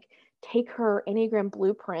want to like take her Enneagram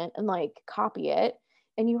blueprint and like copy it.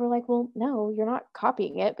 And you were like, well, no, you're not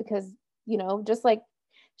copying it, because, just like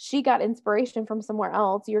she got inspiration from somewhere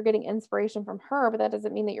else, you're getting inspiration from her, but that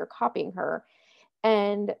doesn't mean that you're copying her.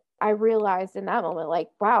 And I realized in that moment, like,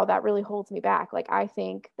 wow, that really holds me back. Like, I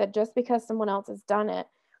think that just because someone else has done it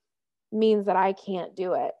means that I can't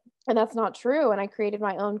do it. And that's not true. And I created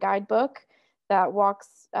my own guidebook that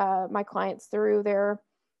walks my clients through their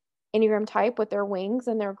Enneagram type with their wings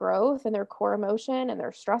and their growth and their core emotion and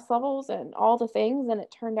their stress levels and all the things. And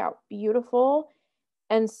it turned out beautiful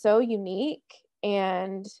and so unique.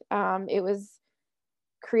 And it was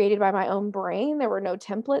created by my own brain. There were no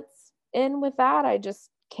templates in with that. I just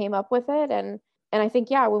came up with it. And I think,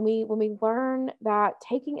 yeah, when we learn that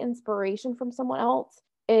taking inspiration from someone else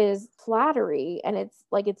is flattery and it's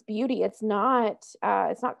like it's beauty. It's not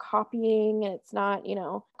copying and it's not,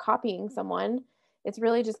 copying someone. It's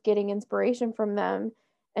really just getting inspiration from them.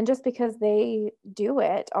 And just because they do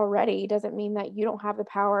it already doesn't mean that you don't have the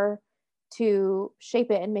power to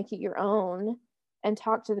shape it and make it your own and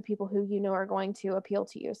talk to the people who are going to appeal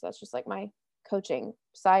to you. So that's just like my coaching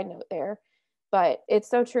side note there. But it's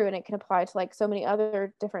so true, and it can apply to like so many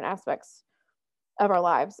other different aspects of our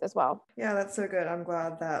lives as well. Yeah, that's so good. I'm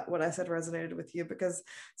glad that what I said resonated with you, because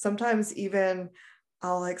sometimes even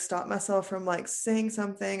I'll like stop myself from like saying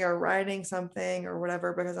something or writing something or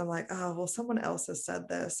whatever, because I'm like, oh, well, someone else has said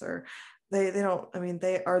this, or they don't, I mean,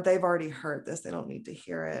 they've already heard this. They don't need to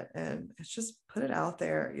hear it. And it's just put it out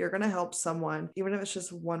there. You're going to help someone, even if it's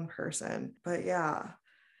just one person. But yeah,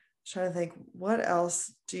 trying to think, what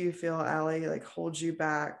else do you feel, Allie, like holds you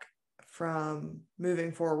back from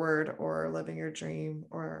moving forward or living your dream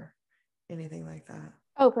or anything like that?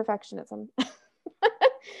 Oh, perfectionism.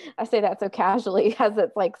 I say that so casually as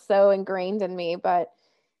it's like so ingrained in me, but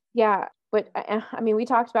yeah, but I mean, we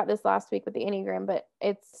talked about this last week with the Enneagram, but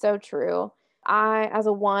it's so true. As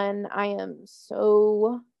a one, I am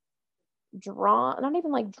so drawn, not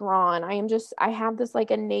even like drawn. I have this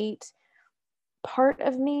like innate part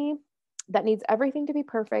of me that needs everything to be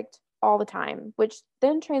perfect all the time, which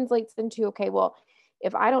then translates into, okay, well,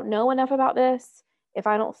 if I don't know enough about this, if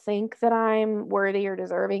I don't think that I'm worthy or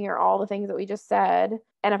deserving or all the things that we just said,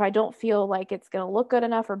 and if I don't feel like it's going to look good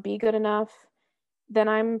enough or be good enough, then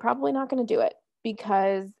I'm probably not going to do it,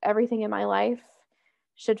 because everything in my life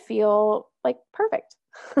should feel like perfect.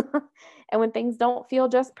 And when things don't feel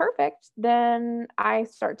just perfect, then I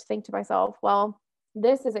start to think to myself, well,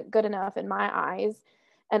 this isn't good enough in my eyes.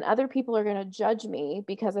 And other people are going to judge me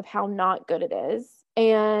because of how not good it is.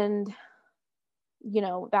 And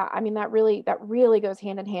that really goes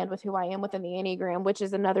hand in hand with who I am within the Enneagram, which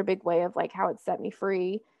is another big way of like how it set me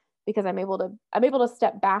free, because I'm able to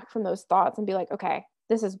step back from those thoughts and be like, okay,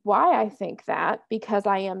 this is why I think that, because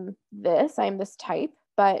I am this type,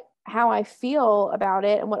 but how I feel about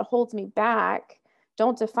it and what holds me back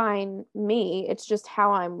don't define me. It's just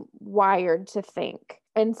how I'm wired to think.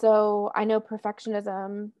 And so I know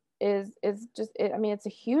perfectionism is just I mean, it's a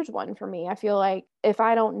huge one for me. I feel like if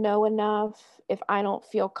I don't know enough, if I don't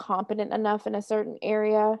feel competent enough in a certain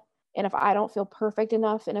area, and if I don't feel perfect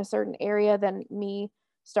enough in a certain area, then me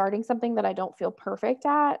starting something that I don't feel perfect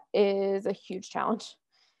at is a huge challenge.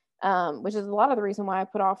 Which is a lot of the reason why I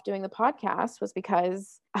put off doing the podcast, was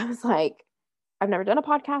because I was like, I've never done a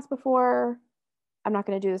podcast before. I'm not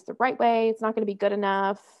going to do this the right way. It's not going to be good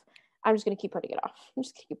enough. I'm just going to keep putting it off. I'm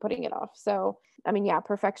just keep putting it off. So, I mean, yeah,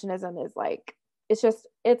 perfectionism is like, it's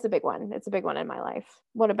a big one. It's a big one in my life.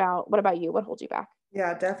 What about you? What holds you back?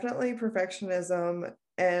 Yeah, definitely perfectionism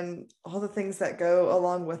and all the things that go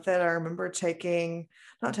along with it. I remember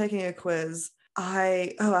not taking a quiz.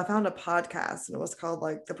 I found a podcast, and it was called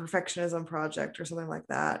like the Perfectionism Project or something like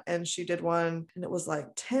that. And she did one, and it was like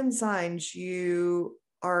 10 signs you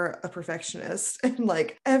are a perfectionist. And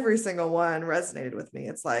like every single one resonated with me.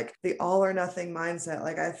 It's like the all or nothing mindset.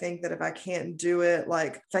 Like I think that if I can't do it,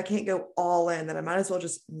 like if I can't go all in, then I might as well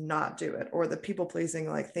just not do it. Or the people pleasing,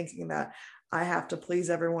 like thinking that I have to please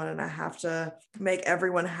everyone and I have to make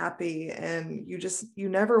everyone happy. And you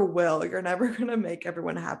never will. You're never going to make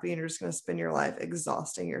everyone happy. And you're just going to spend your life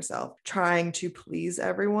exhausting yourself trying to please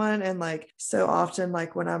everyone. And like so often,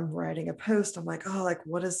 like when I'm writing a post, I'm like, oh, like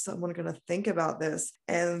what is someone going to think about this?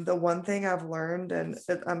 And the one thing I've learned and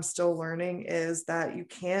that I'm still learning is that you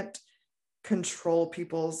can't control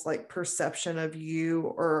people's like perception of you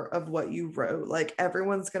or of what you wrote. Like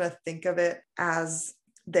everyone's going to think of it as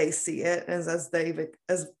they see it,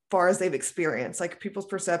 as far as they've experienced. Like people's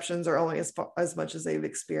perceptions are only as much as they've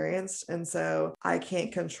experienced, and so I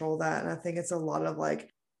can't control that. And I think it's a lot of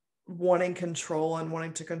like wanting control and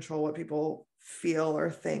wanting to control what people feel or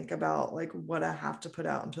think about like what I have to put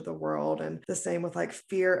out into the world. And the same with like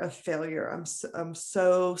fear of failure. I'm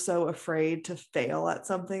so afraid to fail at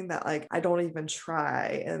something that like I don't even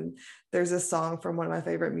try. And there's a song from one of my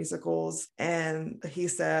favorite musicals, and he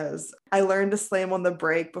says, I learned to slam on the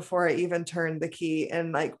brake before I even turned the key.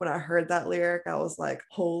 And like when I heard that lyric, I was like,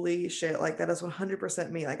 holy shit, like that is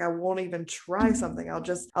 100% me. Like I won't even try something. I'll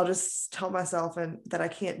just tell myself and that I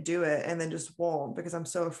can't do it, and then just won't, because I'm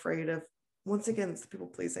so afraid of, once again, it's the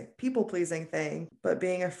people pleasing thing, but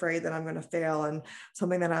being afraid that I'm going to fail, and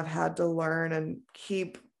something that I've had to learn and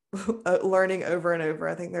keep learning over and over.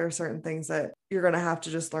 I think there are certain things that you're going to have to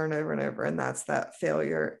just learn over and over, and that's that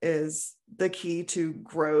failure is the key to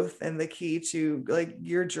growth and the key to like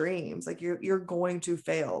your dreams. Like you're going to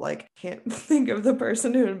fail. Like can't think of the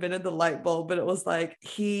person who invented the light bulb, but it was like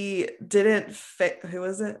he didn't who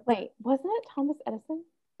was it? Wait, wasn't it Thomas Edison?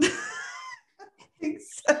 I think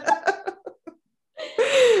so.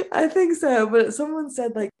 I think so, but someone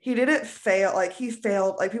said like he didn't fail, like he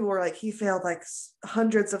failed, like people were like he failed like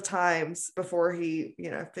hundreds of times before he,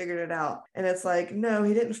 figured it out. And it's like, no,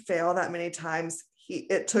 he didn't fail that many times.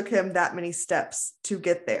 It took him that many steps to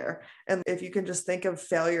get there. And if you can just think of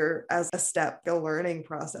failure as a step, a learning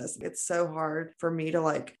process, it's so hard for me to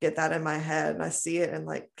like get that in my head. And I see it in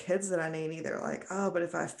like kids that I nanny, they're like, oh, but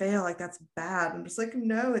if I fail, like that's bad. I'm just like,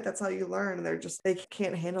 no, that's how you learn. And they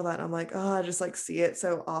can't handle that. And I'm like, oh, I just like see it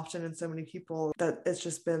so often in so many people that it's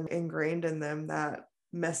just been ingrained in them that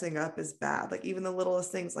messing up is bad. Like even the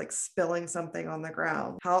littlest things, like spilling something on the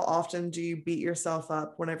ground. How often do you beat yourself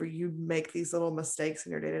up whenever you make these little mistakes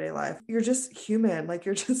in your day-to-day life? You're just human. Like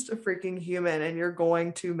you're just a freaking human, and you're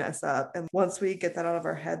going to mess up. And once we get that out of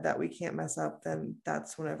our head that we can't mess up, then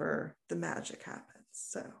that's whenever the magic happens.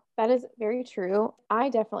 So that is very true. I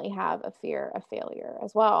definitely have a fear of failure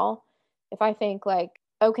as well. If I think like,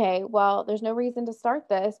 okay, well, there's no reason to start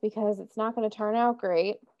this because it's not going to turn out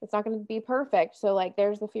great. It's not going to be perfect. So like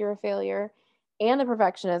there's the fear of failure and the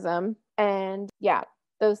perfectionism. And yeah,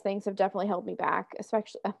 those things have definitely held me back,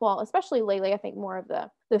 especially lately. I think more of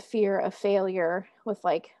the fear of failure with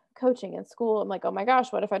like coaching in school. I'm like, oh my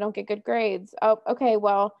gosh, what if I don't get good grades? Oh, okay,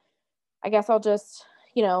 well, I guess I'll just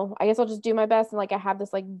do my best. And like I have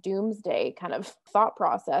this like doomsday kind of thought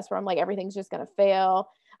process where I'm like, everything's just going to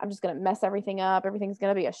fail. I'm just going to mess everything up. Everything's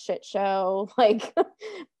going to be a shit show. Like,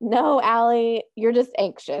 no, Allie, you're just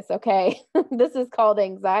anxious. Okay. This is called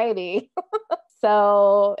anxiety.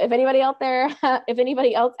 So if anybody else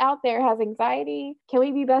out there has anxiety, can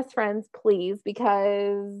we be best friends, please?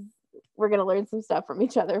 Because we're going to learn some stuff from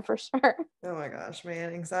each other for sure. Oh my gosh,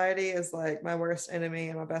 man. Anxiety is like my worst enemy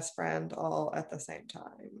and my best friend all at the same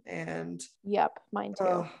time. And yep, mine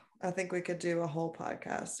too. I think we could do a whole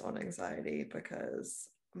podcast on anxiety because,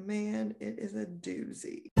 man, it is a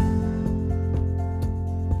doozy.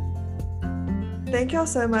 Thank y'all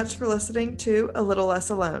so much for listening to A Little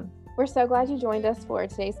Less Alone. We're so glad you joined us for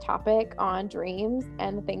today's topic on dreams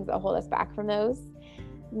and the things that hold us back from those.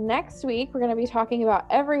 Next week, we're going to be talking about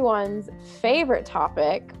everyone's favorite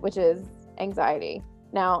topic, which is anxiety.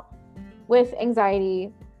 Now, with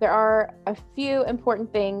anxiety, there are a few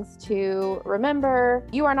important things to remember.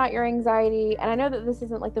 You are not your anxiety. And I know that this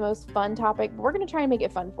isn't like the most fun topic, but we're going to try and make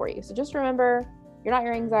it fun for you. So just remember, you're not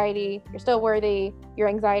your anxiety. You're still worthy. Your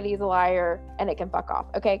anxiety is a liar and it can fuck off.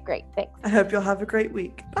 Okay, great. Thanks. I hope you'll have a great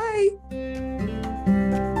week. Bye.